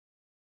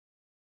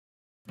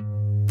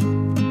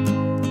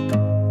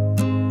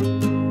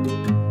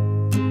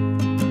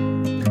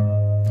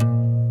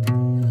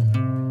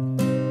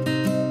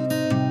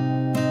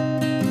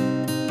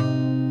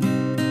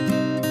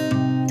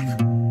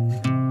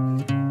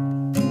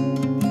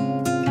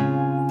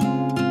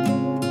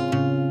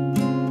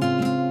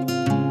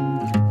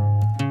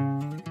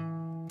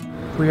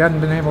We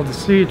hadn't been able to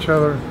see each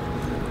other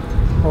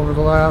over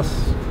the last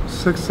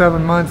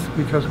 6-7 months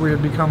because we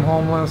had become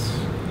homeless.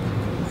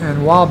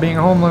 And while being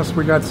homeless,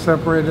 we got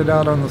separated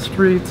out on the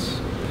streets.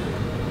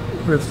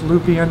 With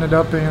Lupe ended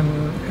up in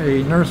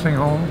a nursing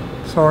home,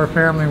 so our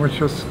family was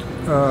just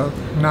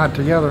not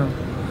together.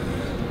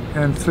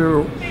 And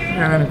through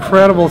an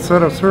incredible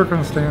set of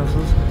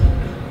circumstances,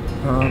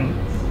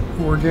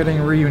 we're getting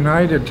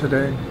reunited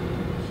today.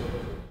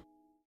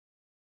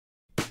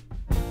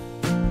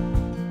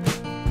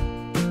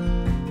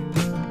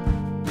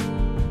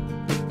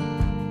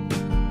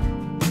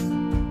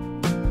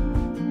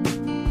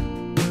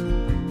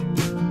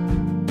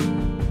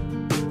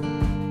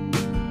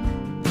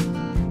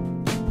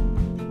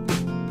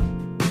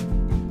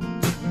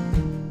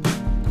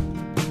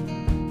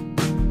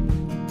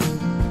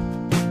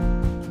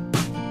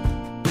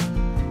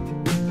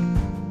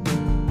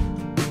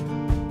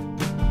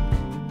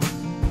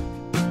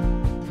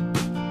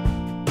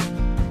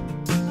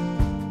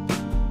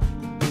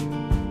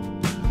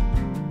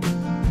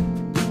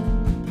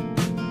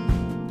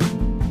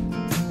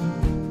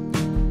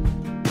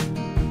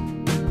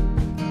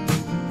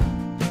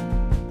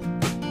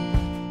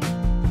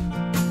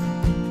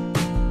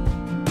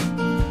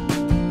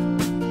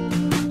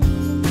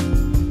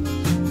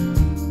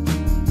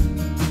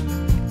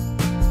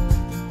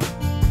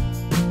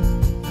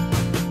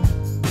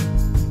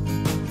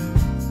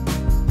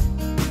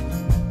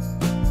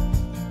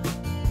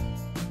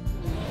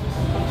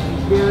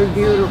 Very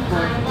beautiful,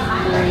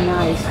 very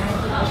nice.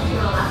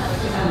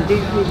 I'm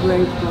deeply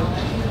grateful.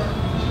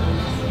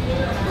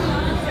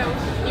 So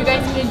you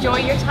guys can enjoy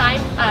your time.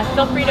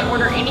 Feel free to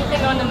order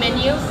anything on the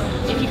menu.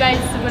 If you guys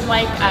would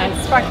like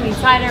sparkling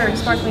cider or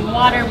sparkling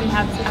water, we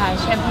have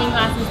champagne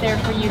glasses there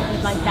for you if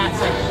you'd like that.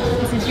 But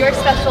this is your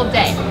special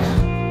day.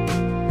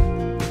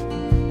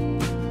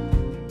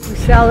 We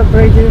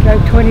celebrated our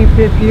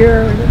 25th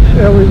year.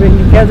 We've been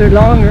together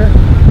longer,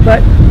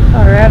 but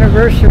our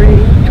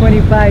anniversary,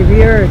 25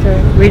 years,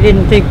 we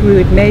didn't think we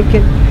would make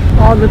it.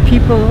 All the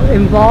people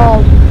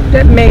involved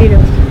that made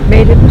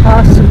it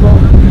possible.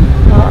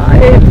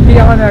 It's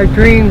beyond our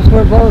dreams.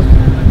 We're both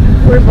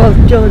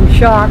still in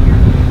shock.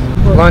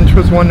 Lunch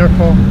was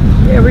wonderful.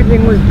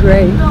 Everything was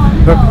great.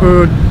 The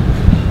food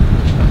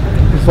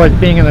was like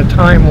being in a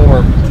time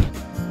warp.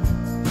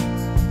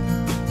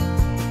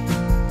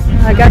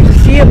 I got to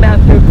see him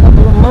after a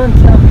couple of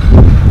months.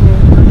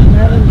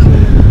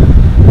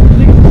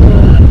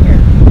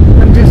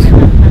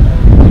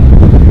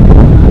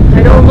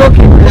 I don't look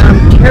it, but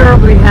I'm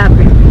terribly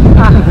happy.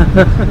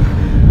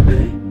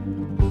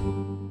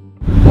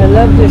 I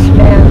love this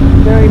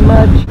man very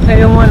much. I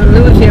don't want to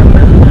lose him.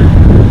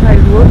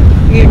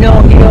 You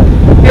know, he'll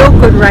feel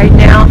good right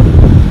now.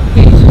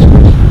 He's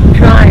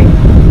trying.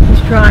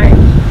 He's trying.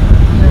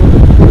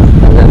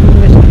 I love you,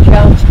 Mr.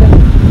 Johnston.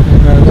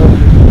 I love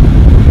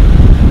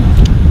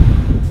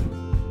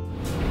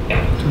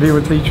you. To be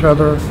with each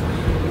other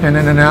and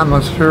in an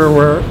atmosphere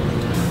where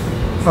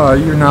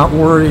you're not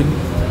worried,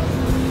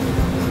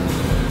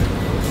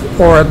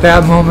 or at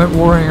that moment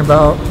worrying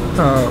about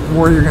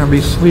where you're going to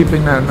be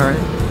sleeping that night.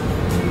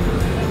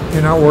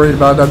 You're not worried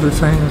about other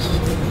things.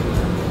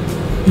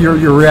 Your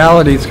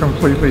reality's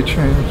completely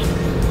changed.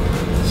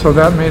 So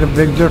that made a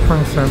big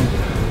difference, and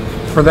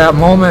for that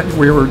moment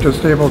we were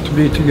just able to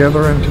be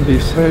together and to be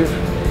safe.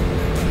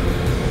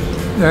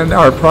 And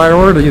our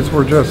priorities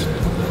were just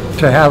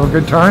to have a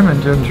good time and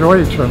to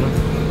enjoy each other.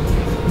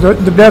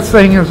 The best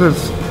thing is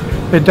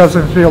it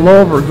doesn't feel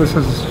over. This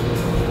is,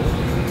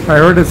 I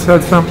heard it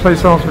said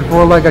someplace else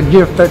before, like a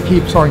gift that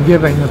keeps on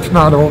giving. It's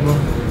not over.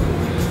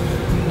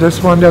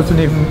 This one doesn't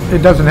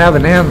have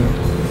an end.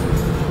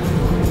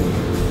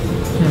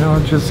 You know,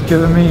 it's just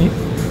giving me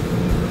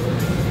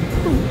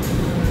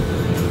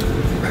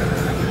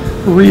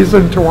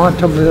reason to want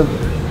to live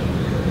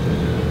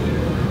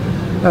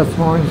as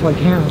long as I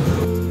can.